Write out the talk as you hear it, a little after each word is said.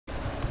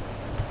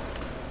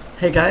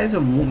Hey guys,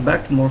 and welcome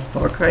back to more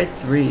Far Cry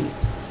 3.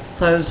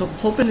 So I was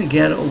hoping to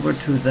get over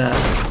to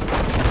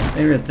that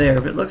area there,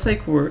 but it looks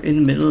like we're in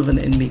the middle of an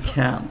enemy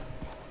camp.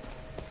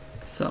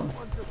 So,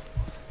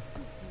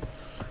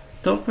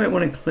 don't quite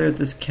want to clear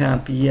this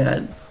camp yet.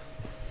 I'm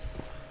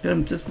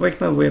gonna just work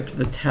my way up to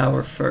the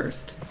tower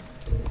first.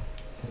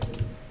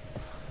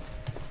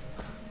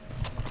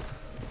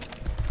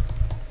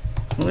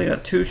 Only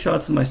got 2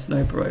 shots in my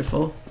sniper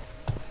rifle.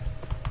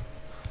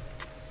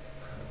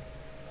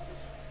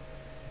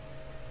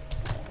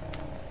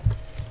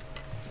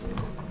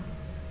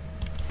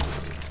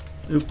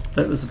 Oop,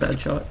 that was a bad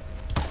shot.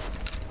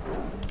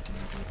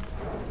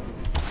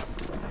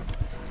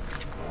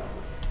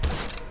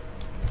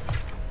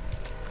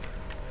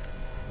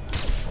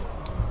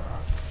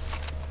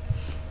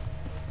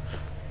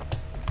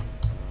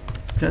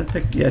 Can I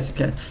pick? Yes, you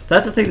can.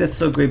 That's the thing that's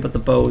so great about the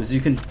bows. You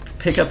can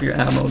pick up your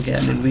ammo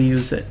again and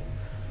reuse it.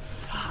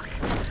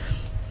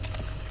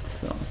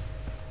 So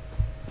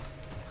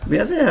we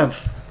actually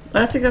have.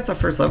 I think that's our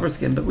first leopard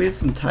skin, but we have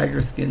some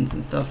tiger skins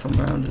and stuff from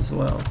around as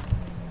well.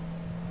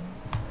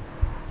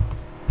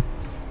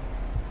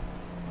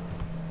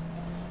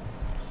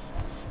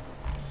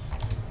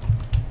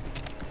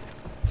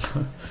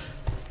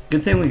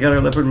 Good thing we got our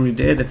leopard when we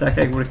did. If that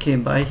guy would have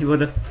came by, he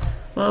would have.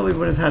 Well, we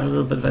would have had a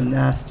little bit of a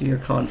nastier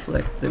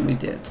conflict than we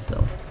did,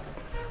 so.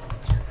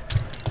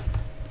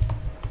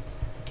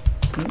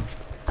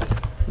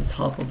 Let's just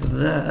hop over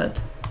that.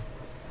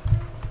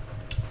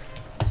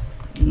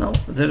 No,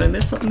 did I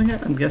miss something here?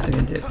 I'm guessing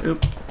I did.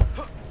 Oop.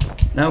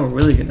 Now we're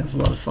really gonna have a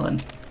lot of fun.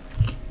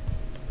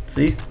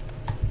 See?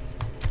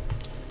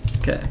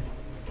 Okay.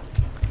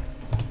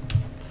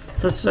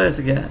 So let's try this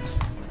again.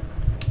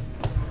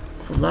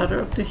 So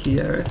ladder up to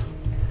here.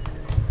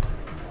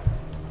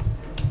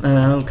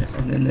 Okay,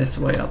 and then this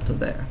way up to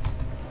there.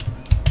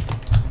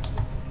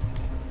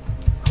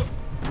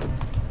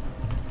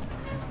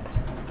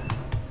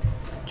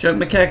 Jump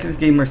mechanics in this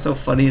game are so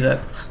funny that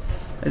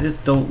I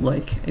just don't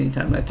like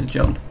anytime I have to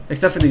jump.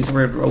 Except for these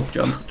weird rope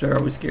jumps, which are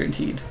always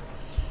guaranteed.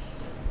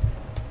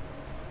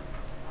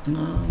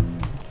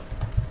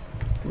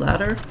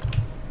 Ladder?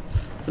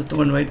 Is this the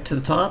one right to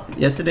the top?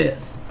 Yes, it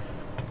is.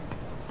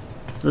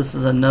 So this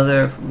is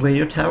another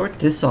radio tower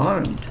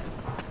disarmed.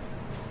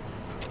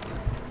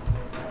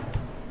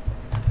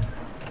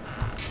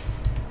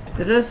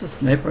 If that's a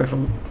sniper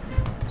rifle,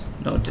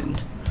 no it didn't.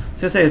 I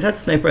was gonna say, if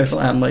that's sniper rifle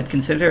ammo, I'd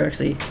consider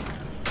actually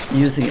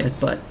using it,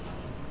 but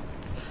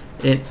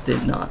it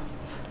did not.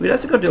 We'd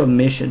also go do a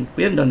mission.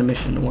 We haven't done a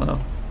mission in a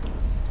while.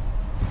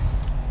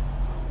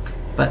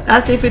 But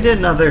as if we did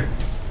another,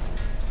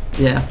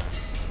 yeah.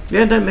 We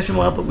haven't done a mission in a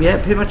while, but we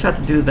pretty much have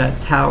to do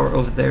that tower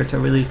over there to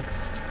really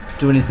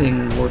do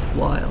anything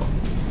worthwhile.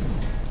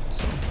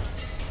 So,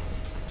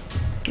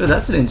 oh,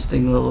 that's an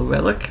interesting little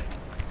relic.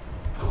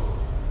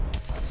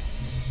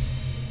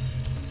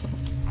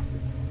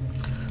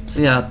 So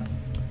yeah,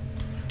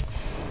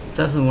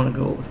 definitely want to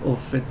go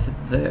over to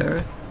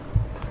there.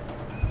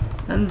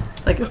 And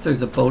I guess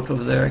there's a boat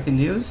over there I can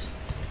use.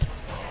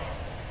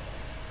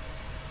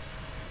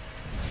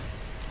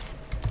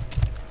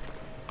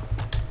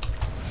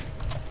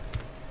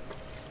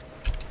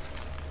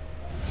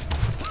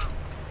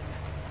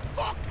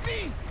 Fuck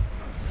me!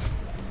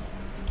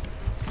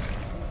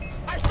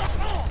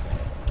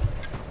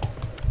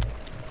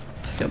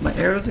 Pick up my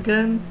arrows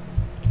again.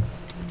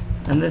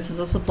 And this is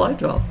a supply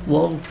drop.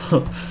 Well,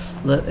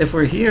 if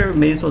we're here,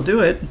 may as well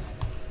do it.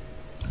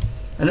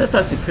 And that's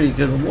actually a pretty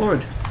good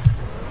reward.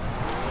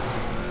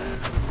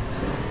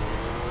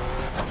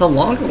 It's a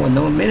longer one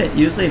though, a minute.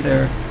 Usually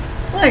they're,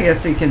 well, I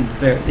guess they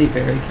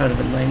vary kind of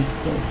in length,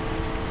 so.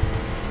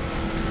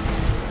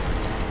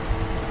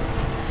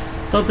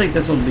 Don't think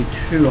this one will be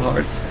too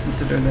hard,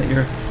 considering that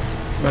you're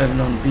driving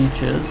on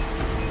beaches.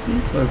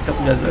 There's a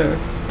couple guys there.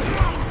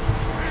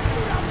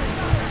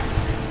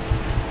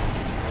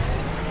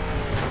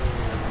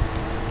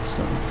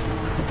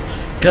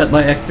 Got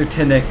my extra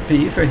 10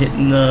 XP for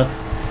hitting the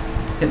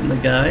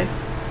guy.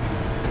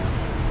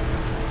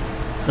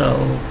 So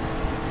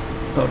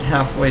about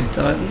halfway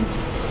done,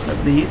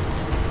 at least.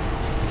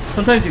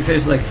 Sometimes you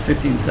finish with like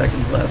 15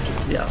 seconds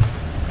left. Yeah,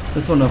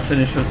 this one I'll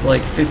finish with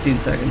like 15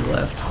 seconds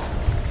left.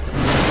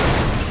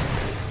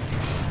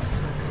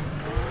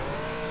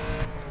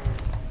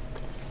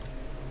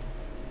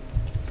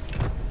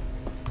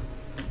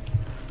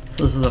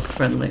 So this is a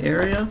friendly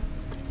area.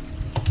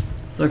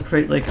 Is there a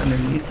crate like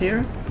underneath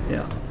here?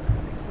 Yeah.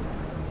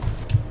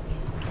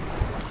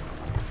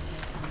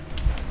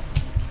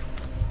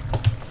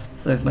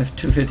 So that's my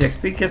 250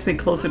 XP, gets me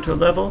closer to a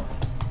level.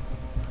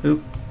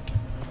 Oop.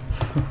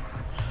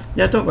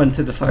 Yeah, don't run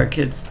through the fire,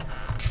 kids.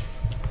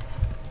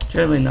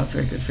 Generally not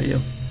very good for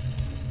you.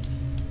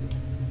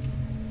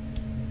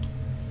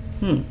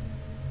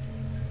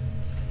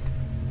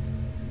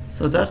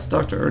 So that's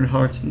Dr.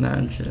 Earnhardt's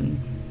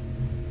mansion.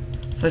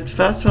 If I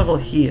fast travel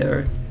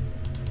here,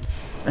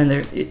 and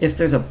if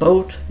there's a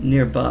boat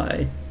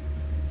nearby,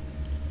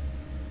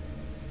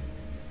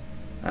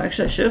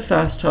 actually I should have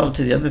fast traveled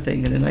to the other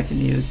thing, and then I can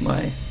use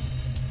my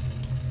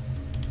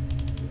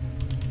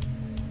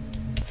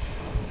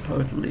I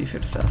would leave here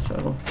to fast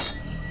travel.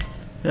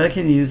 And I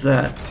can use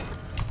that.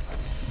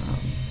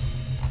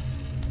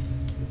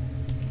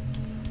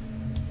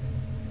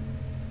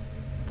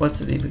 What's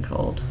it even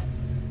called?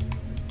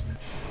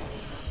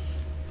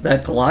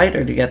 That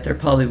glider to get there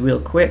probably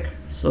real quick.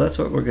 So that's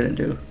what we're gonna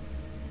do.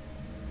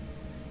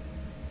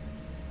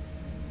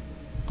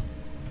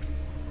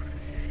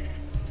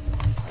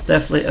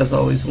 Definitely, as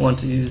always, want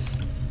to use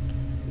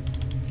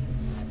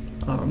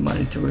our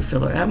money to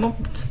refill our ammo.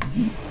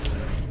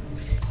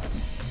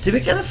 Did we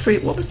get a free...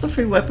 What was the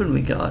free weapon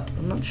we got?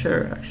 I'm not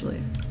sure,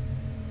 actually.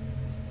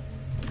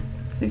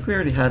 I think we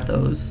already had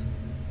those.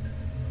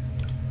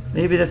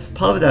 Maybe that's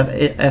probably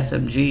that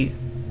SMG.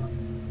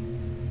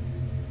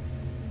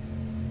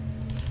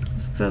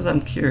 Just because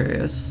I'm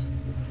curious.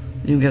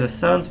 You can get a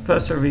sound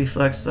suppressor,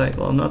 reflex sight.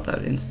 Well, I'm not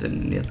that instant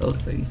in any of those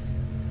things.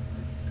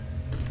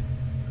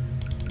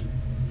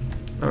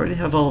 I already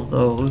have all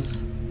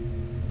those.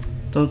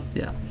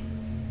 Yeah.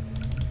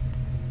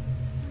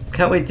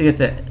 Can't wait to get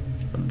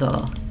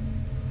the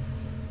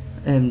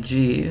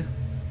MG.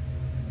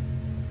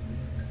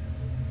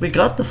 We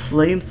got the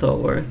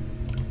flamethrower.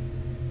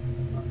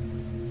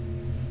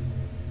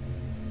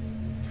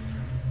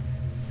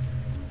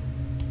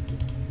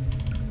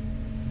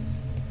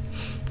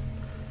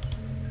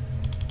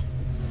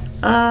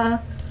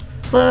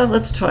 Well,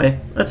 let's try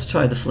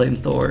the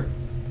flamethrower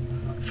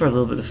for a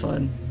little bit of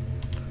fun.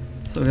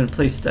 So we're gonna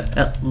place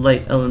the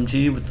light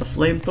LMG with the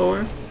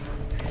flamethrower.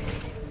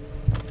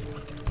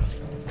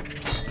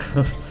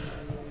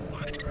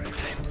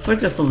 For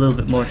just a little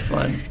bit more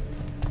fun.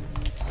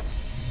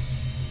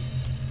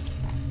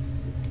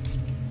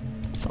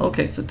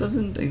 Okay, so it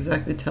doesn't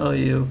exactly tell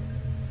you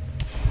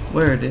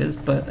where it is,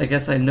 but I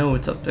guess I know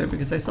it's up there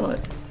because I saw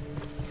it.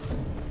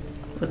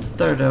 Let's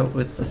start out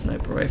with the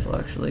sniper rifle,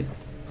 actually.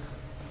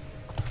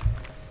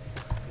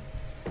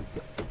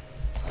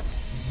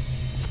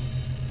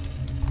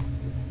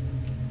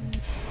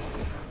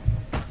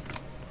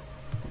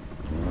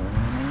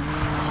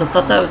 So I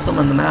thought that was some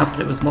on the map, but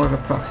it was more of a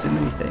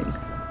proximity thing.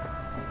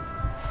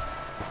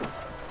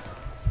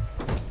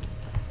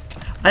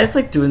 I just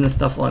like doing this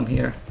stuff while I'm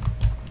here.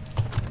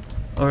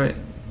 Alright.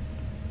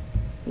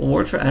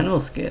 Reward for animal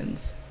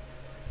skins.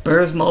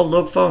 Bears, mob,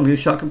 look farm, use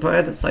shotgun fire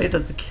at sight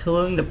at the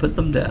killing to put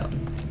them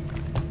down.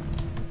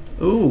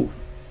 Ooh.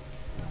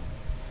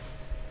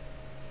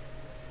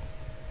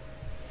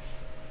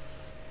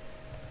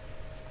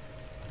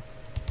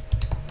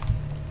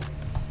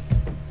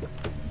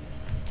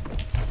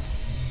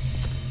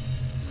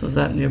 So is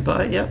that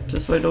nearby? Yep,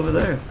 just right over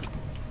there.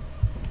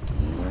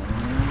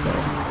 So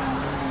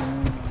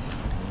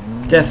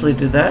definitely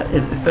do that,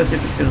 especially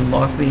if it's going to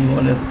lock me in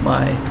one of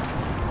my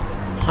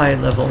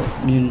high-level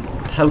immune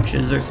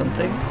pouches or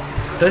something.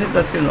 But I think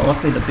that's going to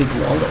lock me the big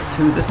wallet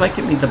too. This might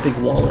get me the big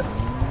wallet.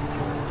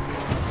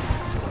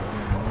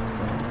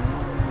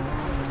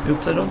 So,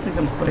 oops, I don't think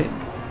I'm quite...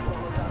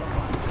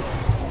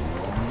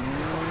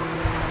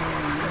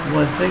 Well,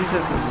 I think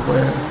this is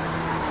where...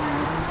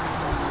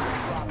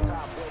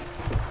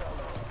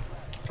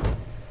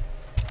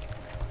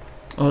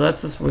 Oh,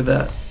 that's just where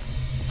that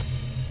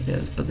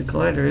is, but the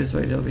glider is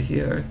right over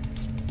here.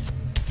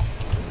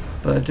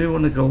 But I do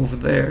want to go over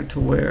there to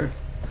where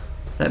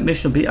that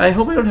mission will be. I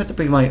hope I don't have to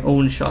bring my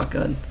own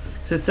shotgun,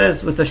 because it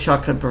says with the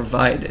shotgun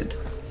provided.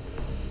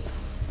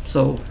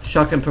 So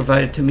shotgun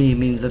provided to me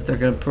means that they're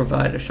going to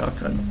provide a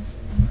shotgun.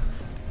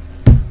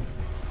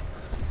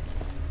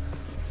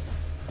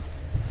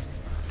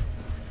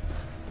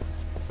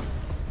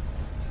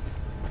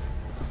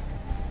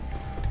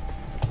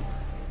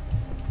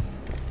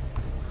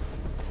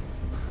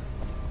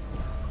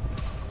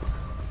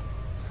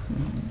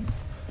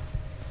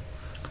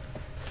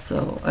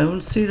 So I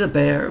don't see the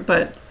bear,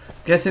 but I'm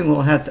guessing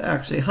we'll have to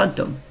actually hunt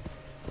them.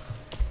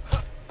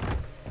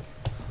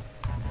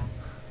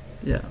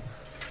 Yeah.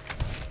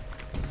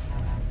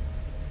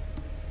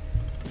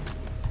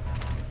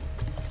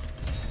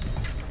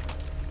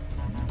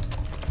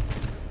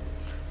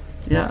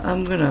 Yeah,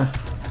 I'm gonna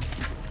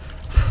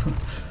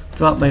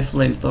drop my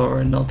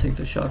flamethrower and I'll take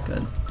the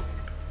shotgun.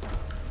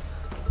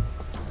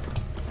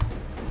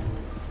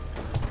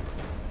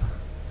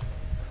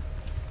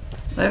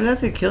 I haven't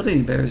actually killed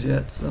any bears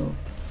yet, so...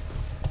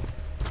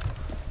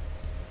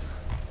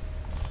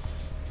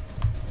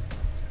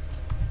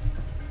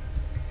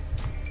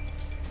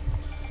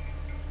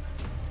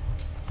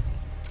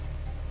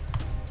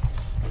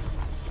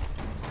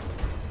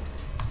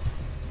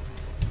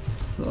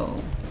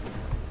 So...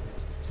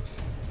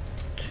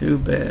 2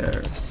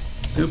 bears.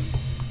 Oop.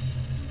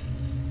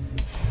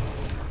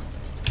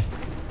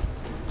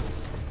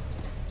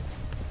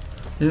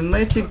 You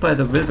might think by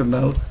the river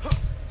mouth,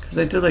 because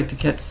I do like to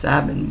catch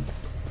salmon.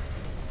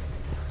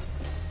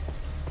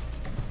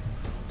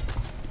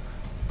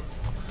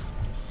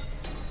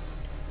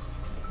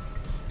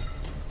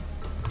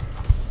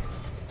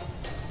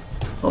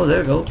 Oh,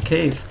 there we go,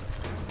 cave.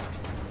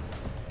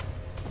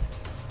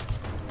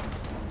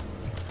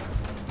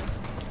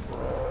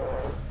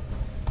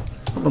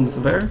 Hold on,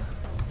 Mr. Bear.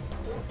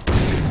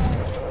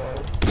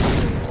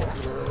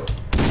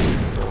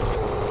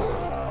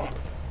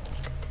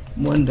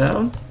 One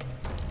down.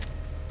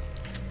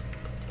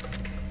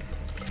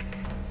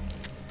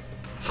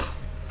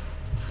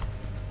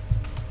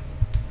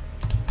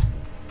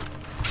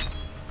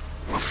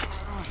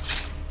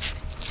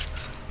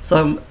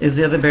 So, is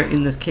the other bear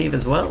in this cave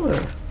as well,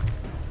 or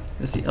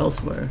is he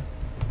elsewhere?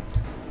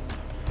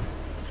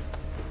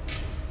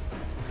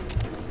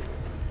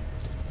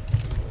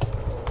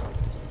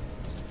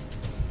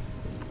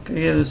 Can I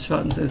get a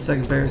shot and say the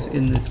second bear is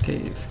in this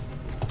cave?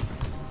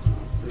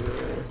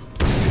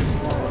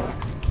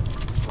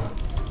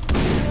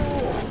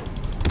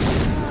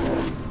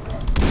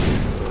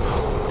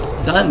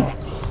 Done!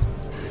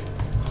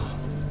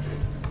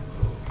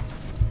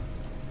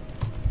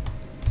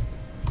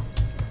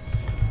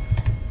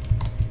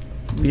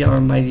 We are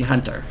a mighty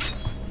hunter.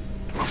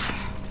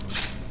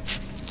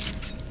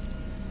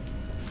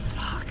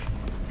 Fuck.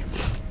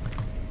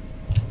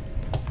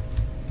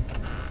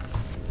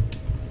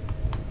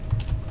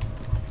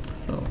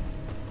 So,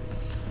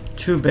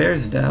 2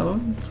 bears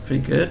down. That's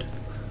pretty good.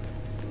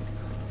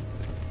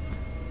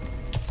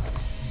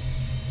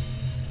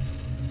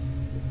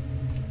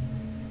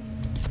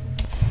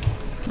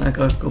 I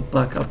gotta go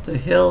back up the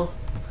hill.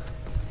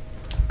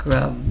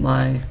 Grab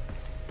my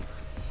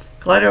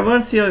glider. I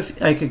want to see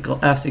if I could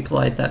actually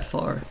glide that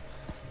far.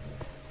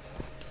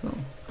 So,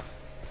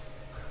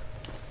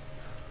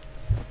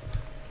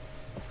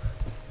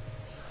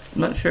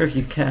 I'm not sure if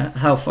you can,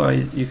 how far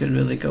you can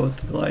really go with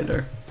the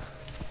glider.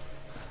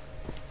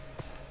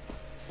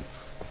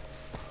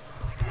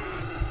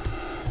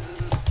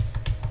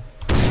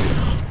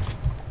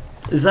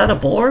 Is that a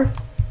boar?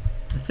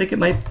 I think it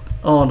might.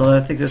 Oh no, I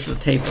think this is a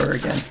taper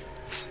again.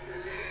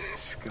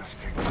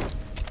 Disgusting.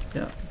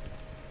 Yeah.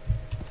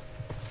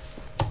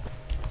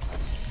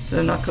 Did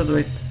I not go the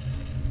right?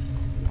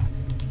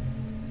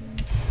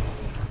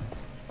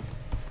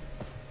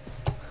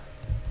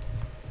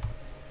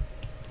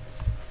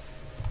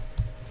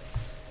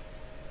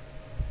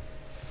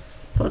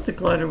 I thought the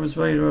glider was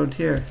right around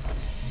here.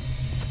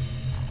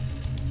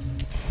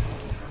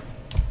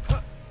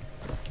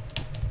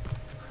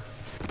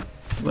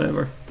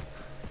 Whatever.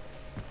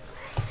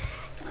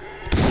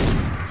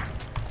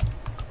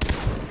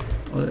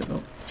 Oh, there we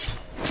go.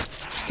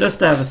 Just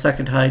to have a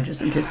second hide,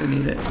 just in case I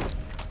need it.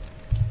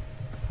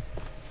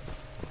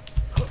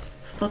 I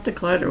thought the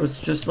glider was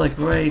just like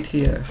right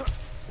here.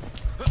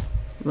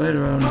 Right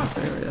around this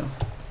area.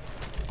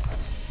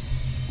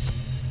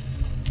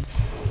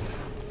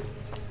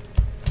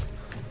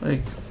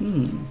 Like,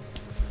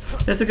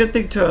 it's a good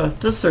thing to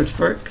just search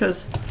for it,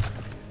 because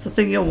it's a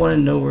thing you'll want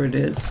to know where it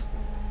is.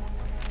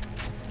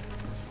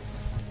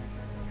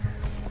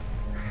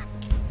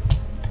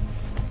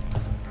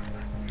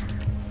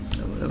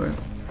 No, whatever.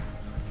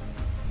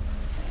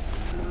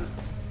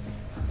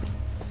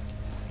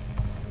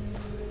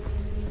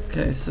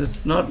 Okay, so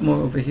it's not more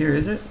over here,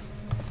 is it?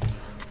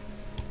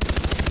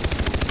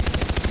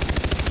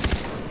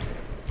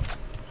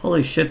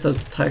 Holy shit,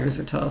 those tigers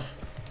are tough.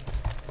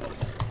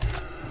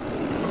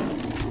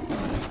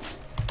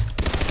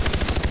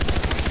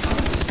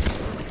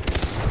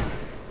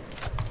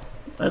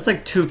 That's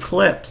like 2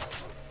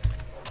 clips.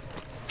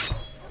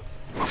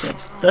 Yeah,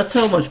 that's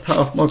how much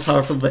more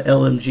powerful the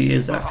LMG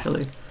is,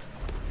 actually.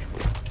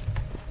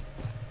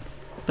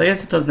 But I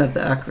guess it doesn't have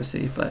the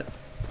accuracy, but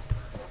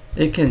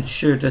it can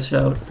sure dish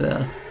out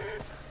the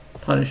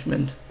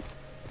punishment.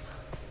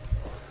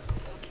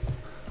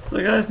 So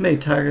I got as many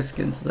tiger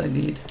skins as I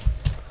need.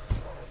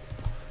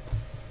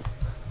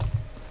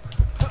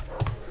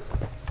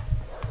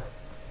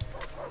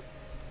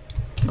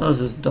 Oh, this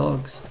is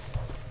dogs.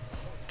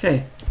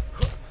 Okay.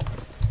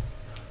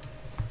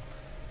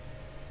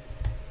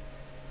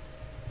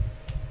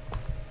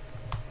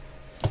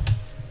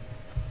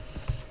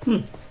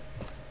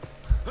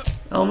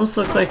 Almost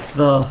looks like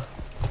it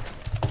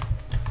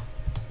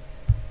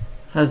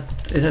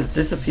has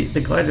disappeared.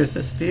 The glider's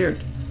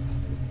disappeared.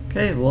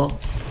 Okay, well,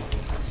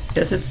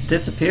 guess it's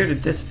disappeared.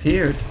 It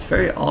disappeared. It's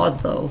very odd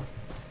though.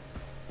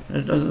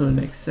 It doesn't really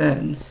make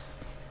sense.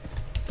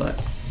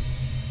 But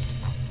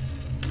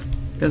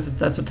I guess if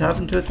that's what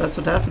happened to it, that's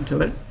what happened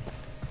to it.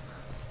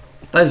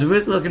 But I was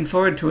really looking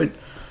forward to it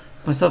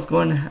myself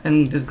going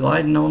and just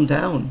gliding on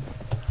down.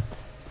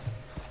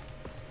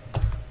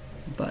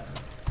 But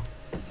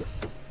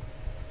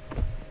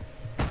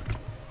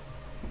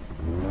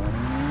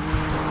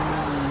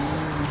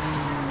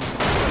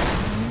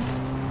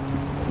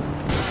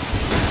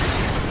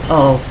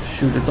oh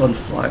shoot, it's on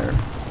fire.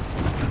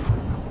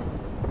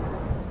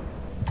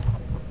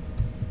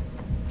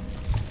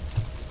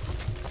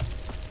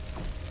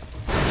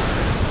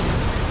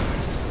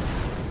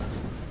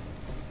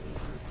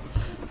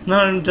 It's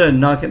not enough to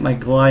not get my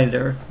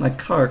glider. My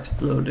car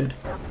exploded.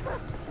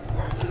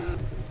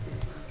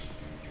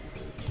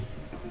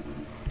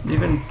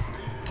 Even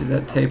do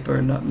that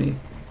taper, not me.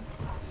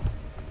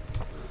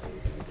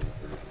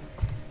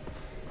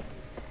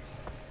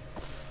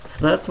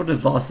 So that's what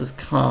Voss's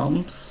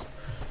camps.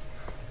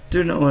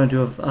 Do not want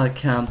to do a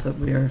camp that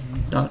we are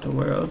not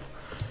aware of.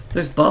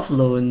 There's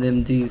buffalo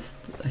in these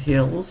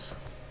hills.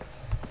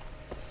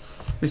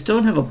 We still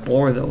don't have a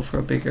bore though for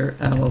a bigger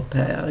ammo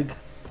bag.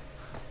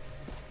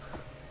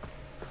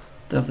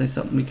 Definitely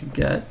something we could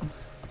get.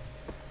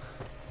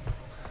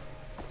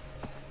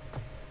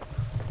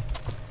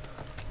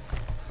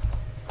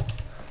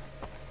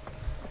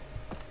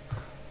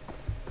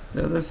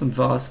 Yeah, there's some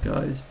Voss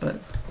guys, but...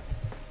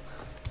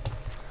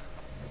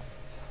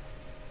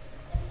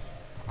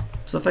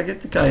 So if I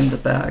get the guy in the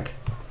back...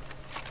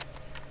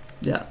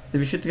 Yeah, if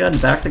you shoot the guy in the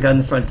back, the guy in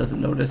the front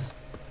doesn't notice.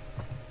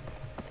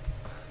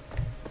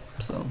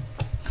 So,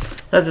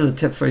 that is a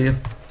tip for you.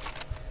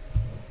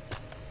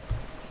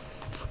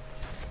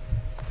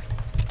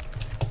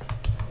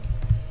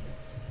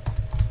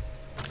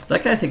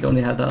 That guy I think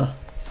only had a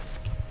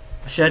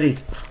machete.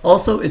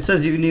 Also, it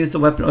says you can use the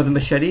weapon or the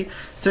machete.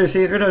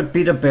 Seriously, you're gonna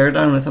beat a bear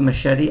down with a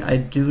machete. I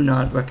do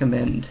not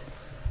recommend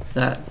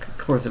that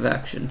course of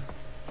action.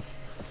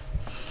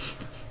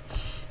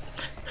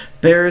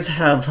 Bears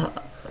have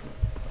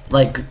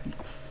like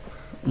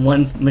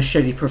one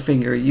machete per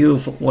finger. You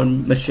have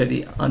one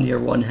machete on your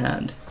one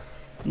hand.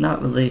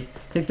 Not really.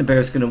 I think the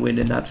bear's gonna win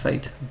in that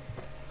fight.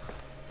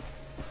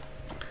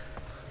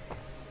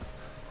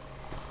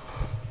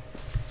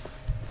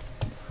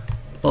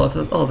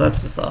 Oh,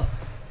 that's just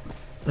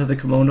the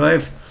kimono. I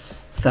have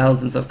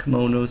thousands of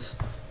kimonos.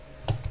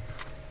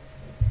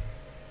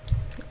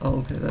 Oh,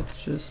 okay,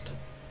 that's just...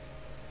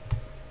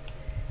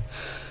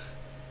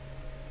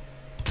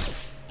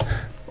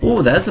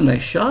 Oh, that's a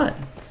nice shot.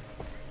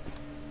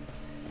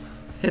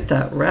 Hit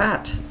that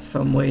rat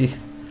from way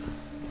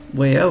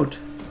out.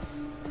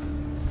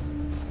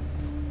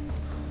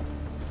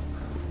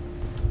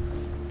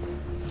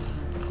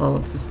 Climb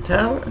up this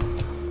tower.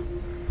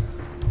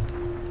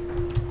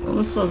 It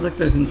almost sounds like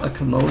there's a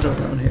Komodo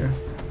around here.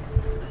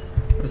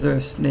 Or is there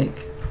a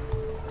snake?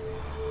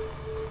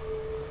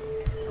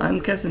 I'm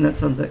guessing that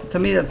sounds like... To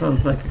me that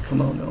sounds like a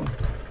kimono.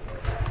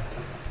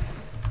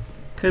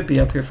 Could be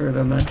up here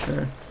further, I'm not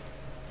sure.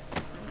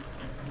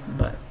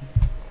 But...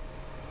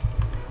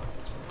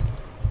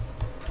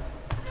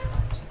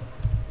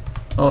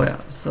 Oh yeah,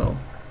 so...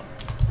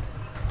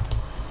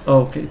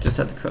 Oh, okay, just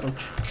had to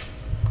crouch.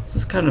 This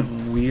is kind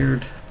of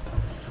weird,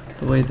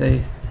 the way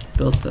they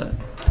built that.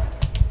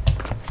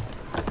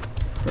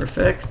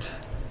 Perfect.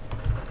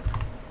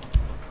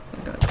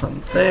 I got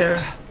climb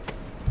there.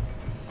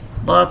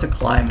 Lots of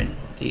climbing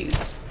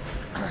these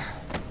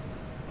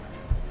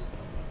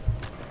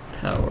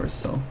towers,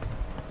 so.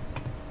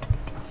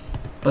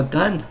 But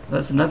done.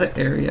 That's another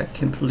area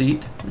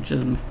complete, which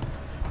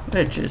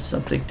is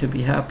something to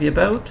be happy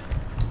about.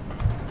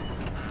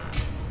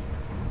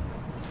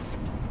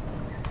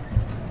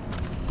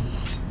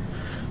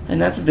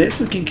 And after this,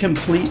 we can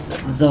complete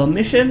the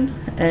mission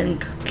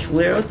and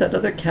clear out that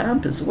other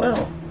camp as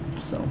well.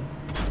 So.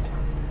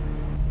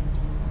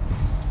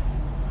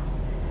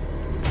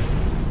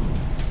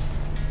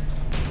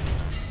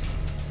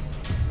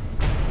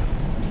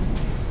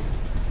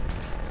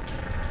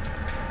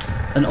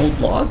 An old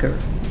logger.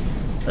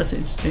 That's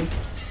interesting.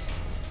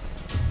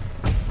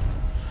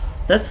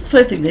 That's the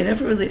funny thing. They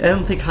never really, I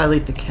don't think,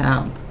 highlight the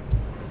camp.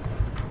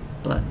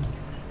 But.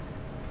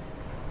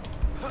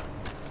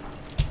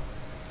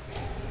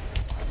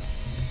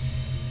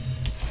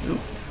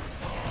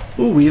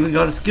 Ooh, we even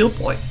got a skill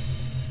point.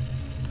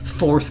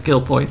 4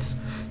 skill points.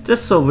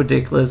 Just so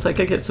ridiculous. Like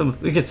we get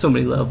so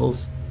many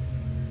levels.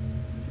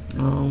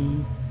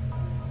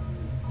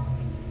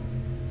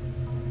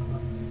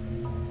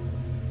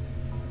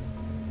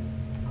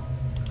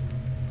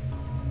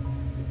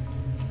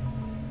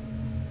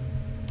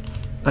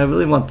 I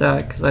really want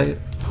that because I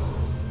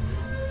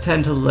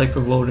tend to like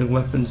reloading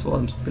weapons while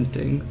I'm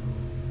sprinting.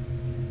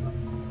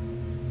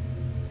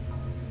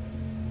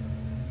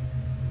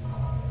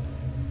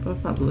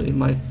 That's not really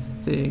my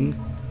thing.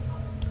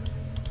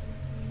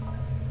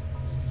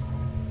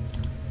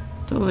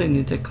 Don't really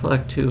need to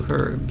collect 2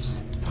 herbs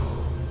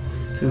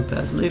too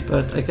badly,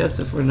 but I guess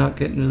if we're not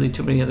getting really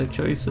too many other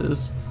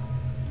choices.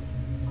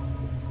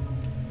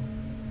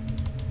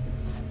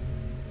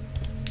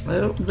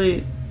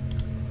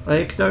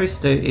 I can already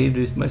stay aid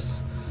with my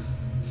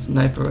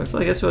sniper rifle.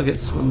 I guess we'll get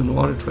swim in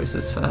water twice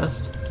as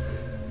fast.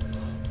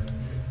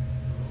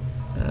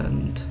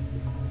 And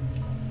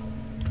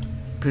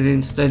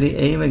pretty steady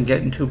aim and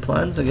getting 2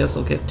 plants. I guess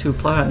I'll get 2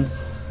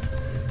 plants.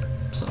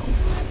 So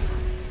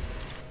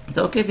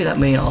they'll give you that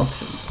many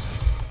options.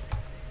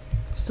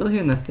 Still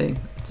hearing that thing.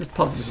 It's just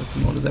probably just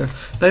looking over there.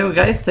 But anyway,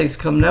 guys, thanks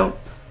for coming out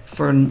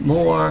for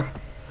more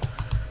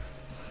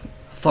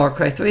Far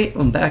Cry 3.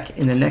 I'm back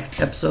in the next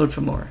episode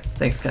for more.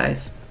 Thanks,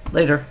 guys.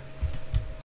 Later.